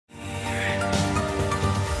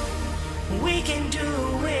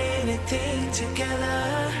anything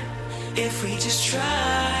together if we just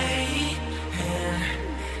try.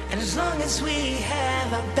 And as long as we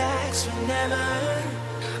have our backs, whenever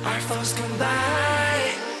our foes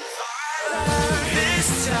combine,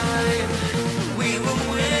 this time we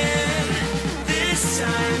will win. This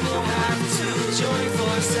time we'll have to join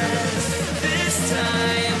forces. This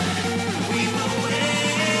time we will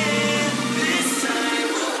win. This time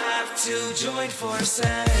we'll have to join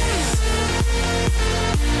forces.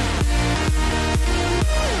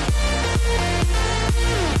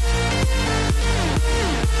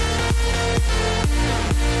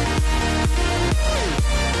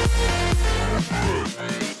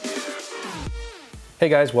 Hey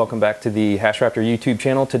guys, welcome back to the HashRaptor YouTube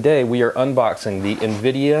channel. Today we are unboxing the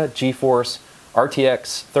Nvidia Geforce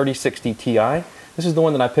RTX 3060 Ti. This is the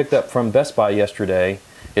one that I picked up from Best Buy yesterday.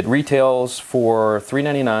 It retails for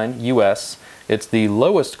 $399 US. It's the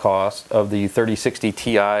lowest cost of the 3060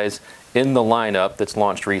 Ti's in the lineup that's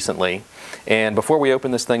launched recently. And before we open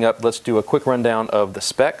this thing up, let's do a quick rundown of the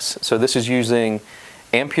specs. So this is using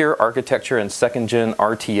Ampere architecture and 2nd gen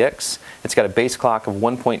RTX. It's got a base clock of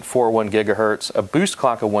 1.41 gigahertz, a boost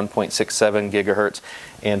clock of 1.67 gigahertz,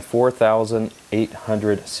 and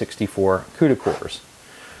 4,864 CUDA cores.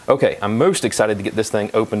 Okay, I'm most excited to get this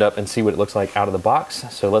thing opened up and see what it looks like out of the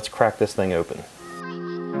box. So let's crack this thing open.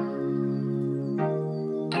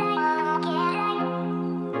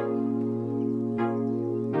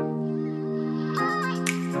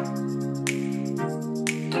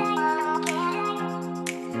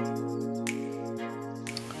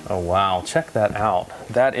 Oh wow, check that out.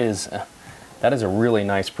 That is a really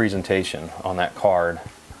nice presentation on that card.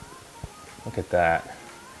 Look at that.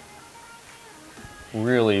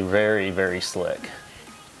 Really very, very slick.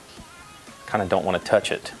 Kind of don't want to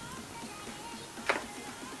touch it.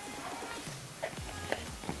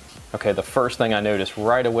 Okay, the first thing I noticed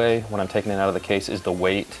right away when I'm taking it out of the case is the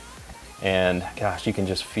weight. And gosh, you can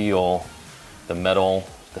just feel the metal,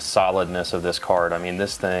 the solidness of this card. I mean,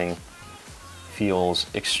 this thing feels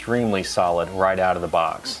extremely solid right out of the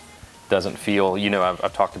box. Doesn't feel, you know,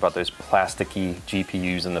 I've talked about those plasticky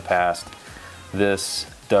GPUs in the past. This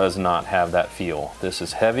does not have that feel. This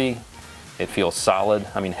is heavy. It feels solid.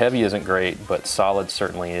 I mean, heavy isn't great, but solid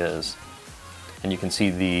certainly is. And you can see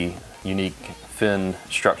the unique fin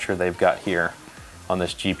structure they've got here on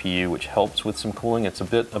this GPU, which helps with some cooling. It's a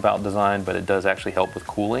bit about design, but it does actually help with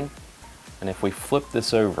cooling. And if we flip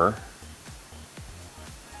this over,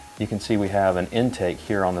 you can see we have an intake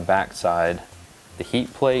here on the back side, the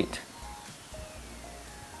heat plate.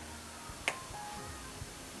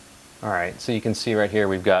 All right, so you can see right here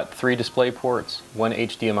we've got 3 display ports, 1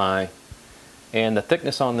 HDMI, and the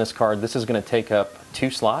thickness on this card, this is going to take up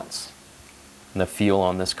 2 slots. And the feel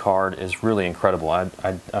on this card is really incredible. I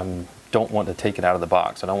don't want to take it out of the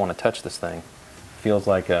box. I don't want to touch this thing. Feels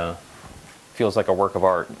like a work of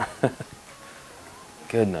art.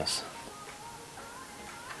 Goodness.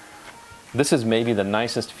 This is maybe the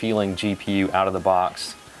nicest feeling GPU out of the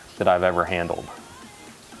box that I've ever handled.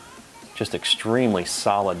 Just extremely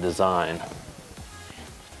solid design.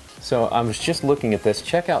 So I was just looking at this.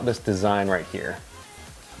 Check out this design right here.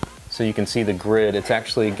 So you can see the grid. It's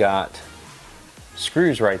actually got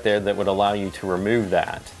screws right there that would allow you to remove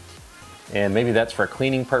that. And maybe that's for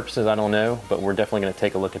cleaning purposes, I don't know, but we're definitely going to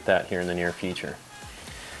take a look at that here in the near future.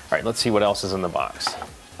 All right, let's see what else is in the box.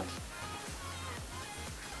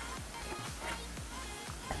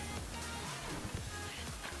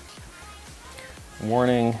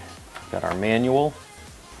 Warning, got our manual,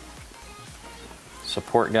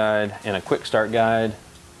 support guide, and a quick start guide.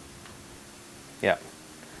 Yeah,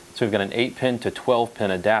 so we've got an 8-pin to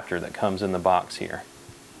 12-pin adapter that comes in the box here.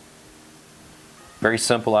 Very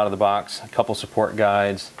simple out of the box, a couple support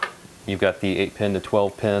guides. You've got the 8-pin to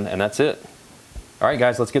 12-pin, and that's it. All right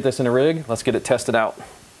guys, let's get this in a rig. Let's get it tested out.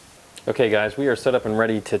 Okay guys, we are set up and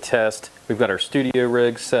ready to test. We've got our studio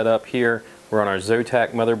rig set up here. We're on our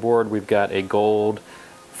Zotac motherboard. We've got a gold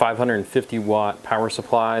 550 watt power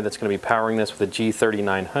supply that's going to be powering this with a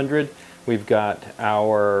G3900. We've got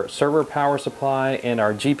our server power supply and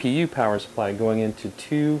our GPU power supply going into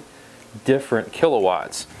 2 different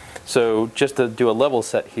kilowatts. So just to do a level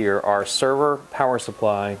set here, our server power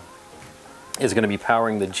supply is going to be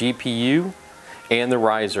powering the GPU and the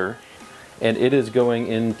riser, and it is going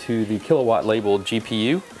into the kilowatt labeled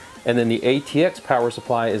GPU. And then the ATX power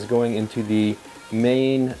supply is going into the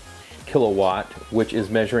main kilowatt, which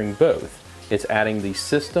is measuring both. It's adding the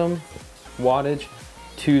system wattage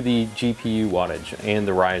to the GPU wattage and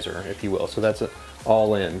the riser, if you will. So that's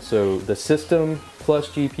all in. So the system plus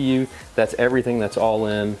GPU, that's everything that's all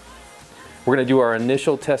in. We're going to do our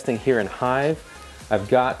initial testing here in Hive. I've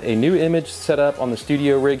got a new image set up on the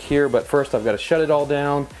studio rig here, but first I've got to shut it all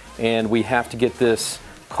down and we have to get this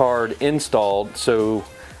card installed. So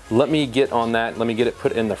let me get on that, let me get it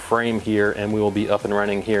put in the frame here, and we will be up and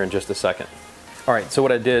running here in just a second. All right, so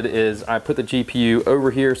what I did is I put the GPU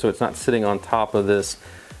over here so it's not sitting on top of this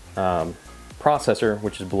processor,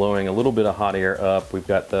 which is blowing a little bit of hot air up. We've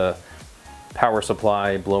got the power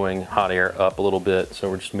supply blowing hot air up a little bit, so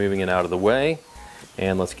we're just moving it out of the way,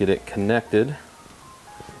 and let's get it connected.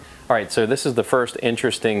 All right, so this is the first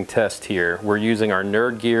interesting test here. We're using our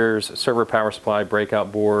NerdGear's server power supply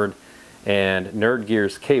breakout board and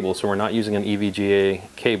NerdGear's cable, so we're not using an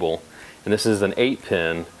EVGA cable. And this is an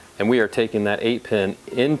 8-pin, and we are taking that 8-pin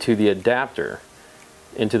into the adapter,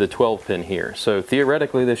 into the 12-pin here. So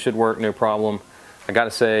theoretically, this should work no problem. I gotta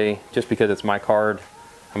say, just because it's my card,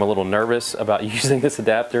 I'm a little nervous about using this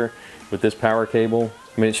adapter with this power cable.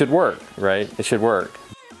 I mean, it should work, right? It should work.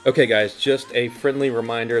 Okay guys, just a friendly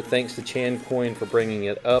reminder, thanks to ChanCoin for bringing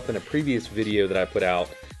it up in a previous video that I put out.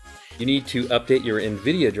 You need to update your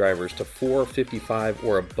Nvidia drivers to 455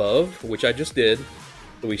 or above, which I just did,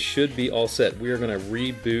 so we should be all set. We are gonna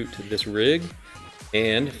reboot this rig,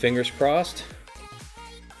 and fingers crossed,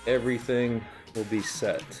 everything will be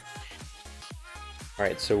set. All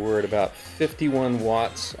right, so we're at about 51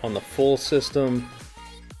 watts on the full system,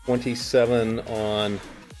 27 on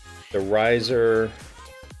the riser,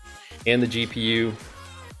 and the GPU,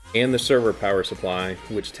 and the server power supply,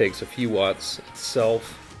 which takes a few watts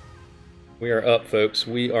itself. We are up, folks.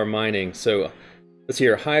 We are mining. So let's see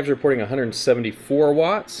here. Hive's reporting 174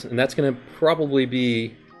 watts, and that's going to probably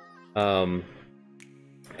be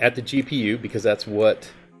at the GPU, because that's what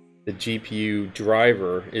the GPU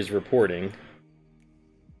driver is reporting.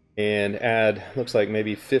 And add, looks like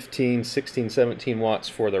maybe 15, 16, 17 watts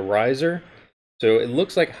for the riser. So it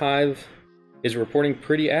looks like Hive is reporting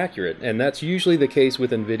pretty accurate, and that's usually the case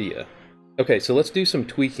with Nvidia. Okay, so let's do some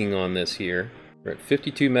tweaking on this here. We're at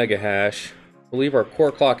 52 mega hash. We'll leave our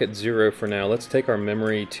core clock at 0 for now. Let's take our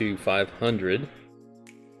memory to 500,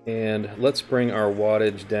 and let's bring our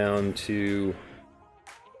wattage down to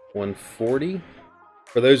 140.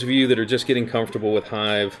 For those of you that are just getting comfortable with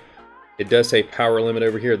Hive, it does say power limit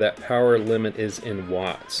over here. That power limit is in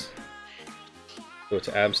watts, so it's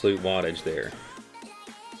absolute wattage there.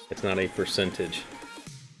 It's not a percentage.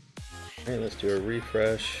 All right, let's do a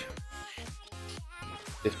refresh.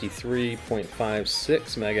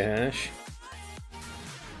 53.56 mega hash.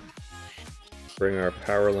 Bring our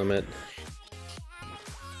power limit.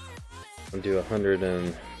 I'll do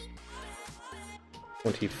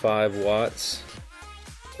 125 watts.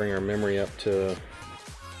 Bring our memory up to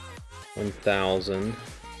 1000.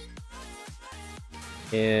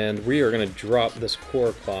 And we are going to drop this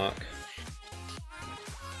core clock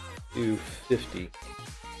to 50.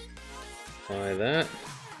 Apply that.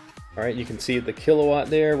 All right, you can see the kilowatt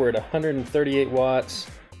there. We're at 138 watts.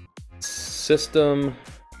 System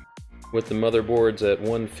with the motherboards at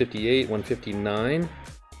 158, 159.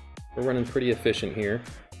 We're running pretty efficient here.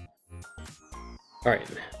 All right,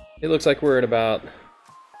 it looks like we're at about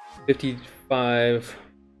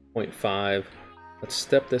 55.5. Let's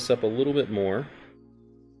step this up a little bit more.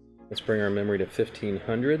 Let's bring our memory to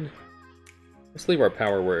 1500. Let's leave our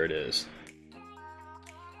power where it is.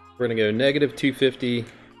 We're going to go negative 250,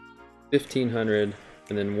 1500,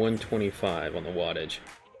 and then 125 on the wattage.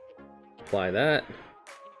 Apply that.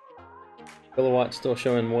 Kilowatt still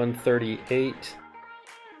showing 138,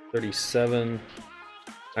 37.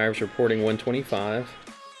 Hive's reporting 125.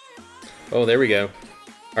 Oh, there we go.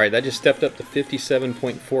 All right, that just stepped up to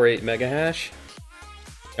 57.48 mega hash.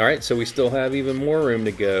 All right, so we still have even more room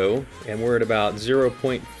to go, and we're at about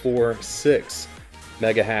 0.46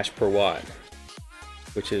 mega hash per watt,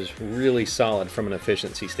 which is really solid from an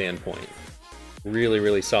efficiency standpoint. Really,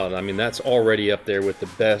 really solid. I mean, that's already up there with the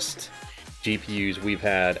best GPUs we've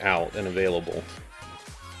had out and available.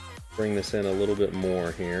 Bring this in a little bit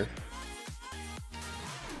more here.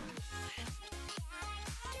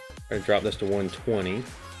 I'm gonna drop this to 120.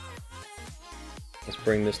 Let's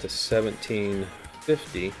bring this to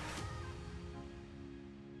 1750.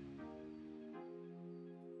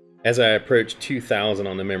 As I approach 2000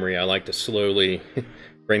 on the memory, I like to slowly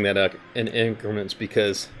bring that up in increments,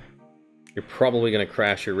 because you're probably going to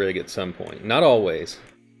crash your rig at some point. Not always,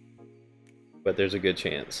 but there's a good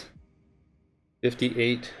chance.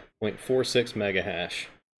 58.46 mega hash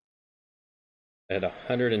at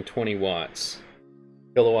 120 watts.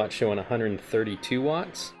 Kilowatt showing 132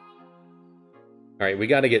 watts. All right, we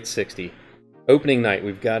got to get 60. Opening night,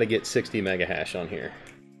 we've got to get 60 mega hash on here.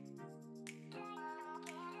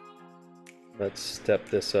 Let's step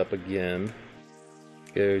this up again.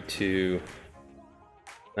 Go to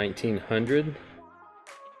 1900. So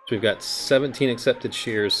we've got 17 accepted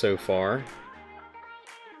shares so far.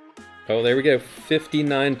 Oh, there we go,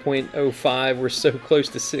 59.05. We're so close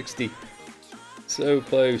to 60. So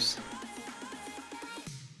close.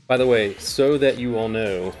 By the way, so that you all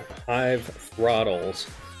know, Hive throttles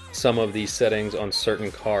some of these settings on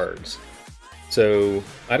certain cards. So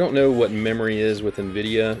I don't know what memory is with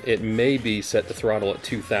Nvidia. It may be set to throttle at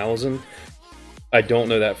 2000. I don't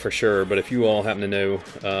know that for sure, but if you all happen to know,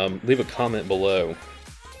 leave a comment below.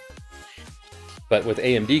 But with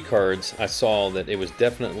AMD cards, I saw that it was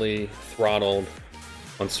definitely throttled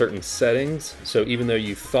on certain settings. So even though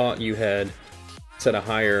you thought you had set a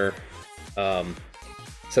higher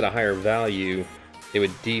value, it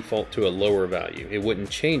would default to a lower value. It wouldn't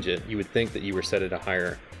change it. You would think that you were set at a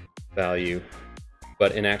higher value,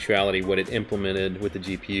 but in actuality, what it implemented with the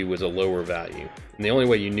GPU was a lower value. And the only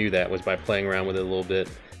way you knew that was by playing around with it a little bit.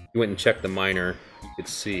 You went and checked the miner, you could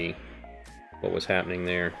see what was happening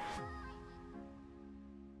there.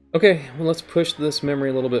 Okay, well, let's push this memory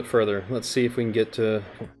a little bit further. Let's see if we can get to,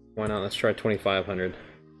 why not, let's try 2500.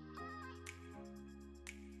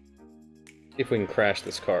 See if we can crash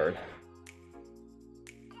this card.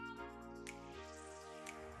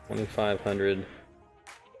 2500.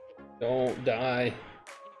 Don't die.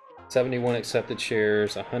 71 accepted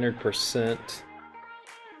shares, 100%.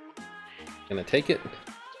 Gonna take it.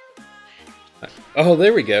 Oh,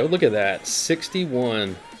 there we go. Look at that.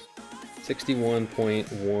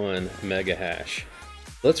 61.1 mega hash.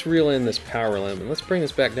 Let's reel in this power limit. Let's bring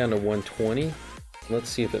this back down to 120. Let's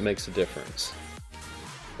see if it makes a difference.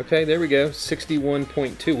 Okay, there we go.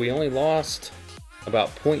 61.2. We only lost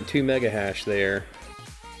about 0.2 mega hash there,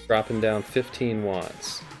 dropping down 15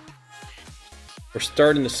 watts. We're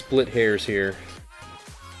starting to split hairs here.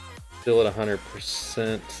 Still at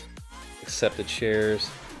 100% accepted shares.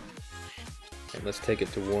 And let's take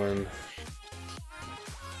it to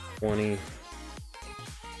 120.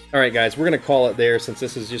 Alright guys, we're going to call it there since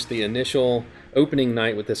this is just the initial opening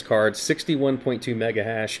night with this card. 61.2 mega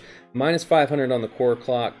hash, minus 500 on the core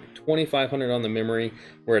clock, 2500 on the memory.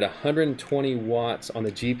 We're at 120 watts on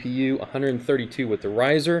the GPU, 132 with the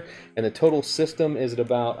riser, and the total system is at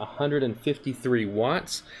about 153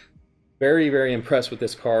 watts. Very, very impressed with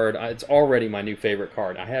this card. It's already my new favorite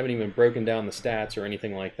card. I haven't even broken down the stats or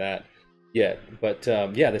anything like that yet. But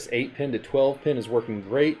yeah, this 8-pin to 12-pin is working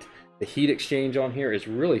great. The heat exchange on here is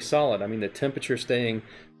really solid. I mean, the temperature staying,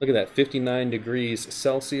 look at that, 59 degrees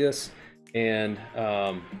Celsius. And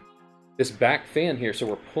this back fan here, so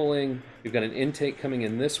we're pulling, we've got an intake coming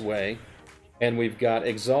in this way, and we've got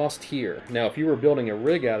exhaust here. Now, if you were building a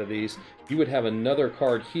rig out of these, you would have another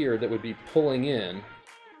card here that would be pulling in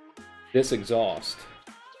this exhaust.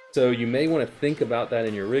 So you may want to think about that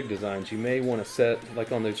in your rig designs. You may want to set,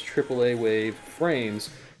 like on those AAA wave frames,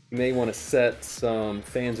 you may want to set some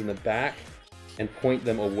fans in the back and point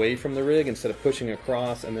them away from the rig instead of pushing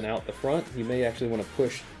across and then out the front. You may actually want to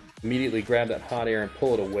push, immediately grab that hot air and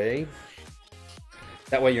pull it away.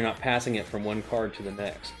 That way you're not passing it from one card to the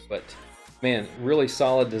next. But man, really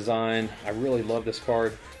solid design. I really love this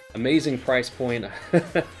card. Amazing price point.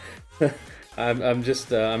 I'm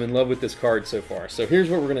in love with this card so far. So here's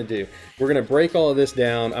what we're gonna do. We're gonna break all of this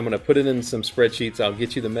down. I'm gonna put it in some spreadsheets. I'll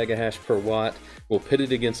get you the mega hash per watt. We'll pit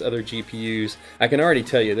it against other GPUs. I can already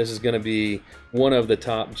tell you this is gonna be one of the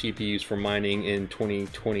top GPUs for mining in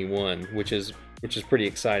 2021, which is pretty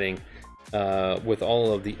exciting. With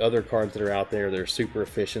all of the other cards that are out there, they're super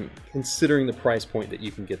efficient considering the price point that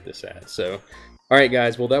you can get this at. So, all right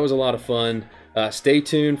guys, well that was a lot of fun. Stay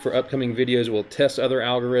tuned for upcoming videos. We'll test other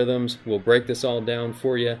algorithms. We'll break this all down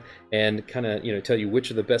for you and kind of, tell you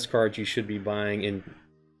which are the best cards you should be buying in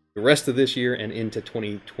the rest of this year and into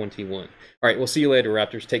 2021. All right, we'll see you later,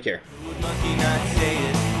 Raptors. Take care. Code monkey, not say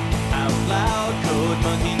it out loud. Code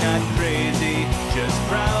monkey, not crazy, just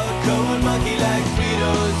proud. Code monkey like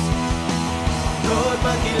Fritos. Code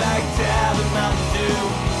monkey like Tab and Mountain Dew.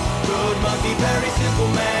 Code monkey, very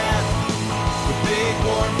simple man.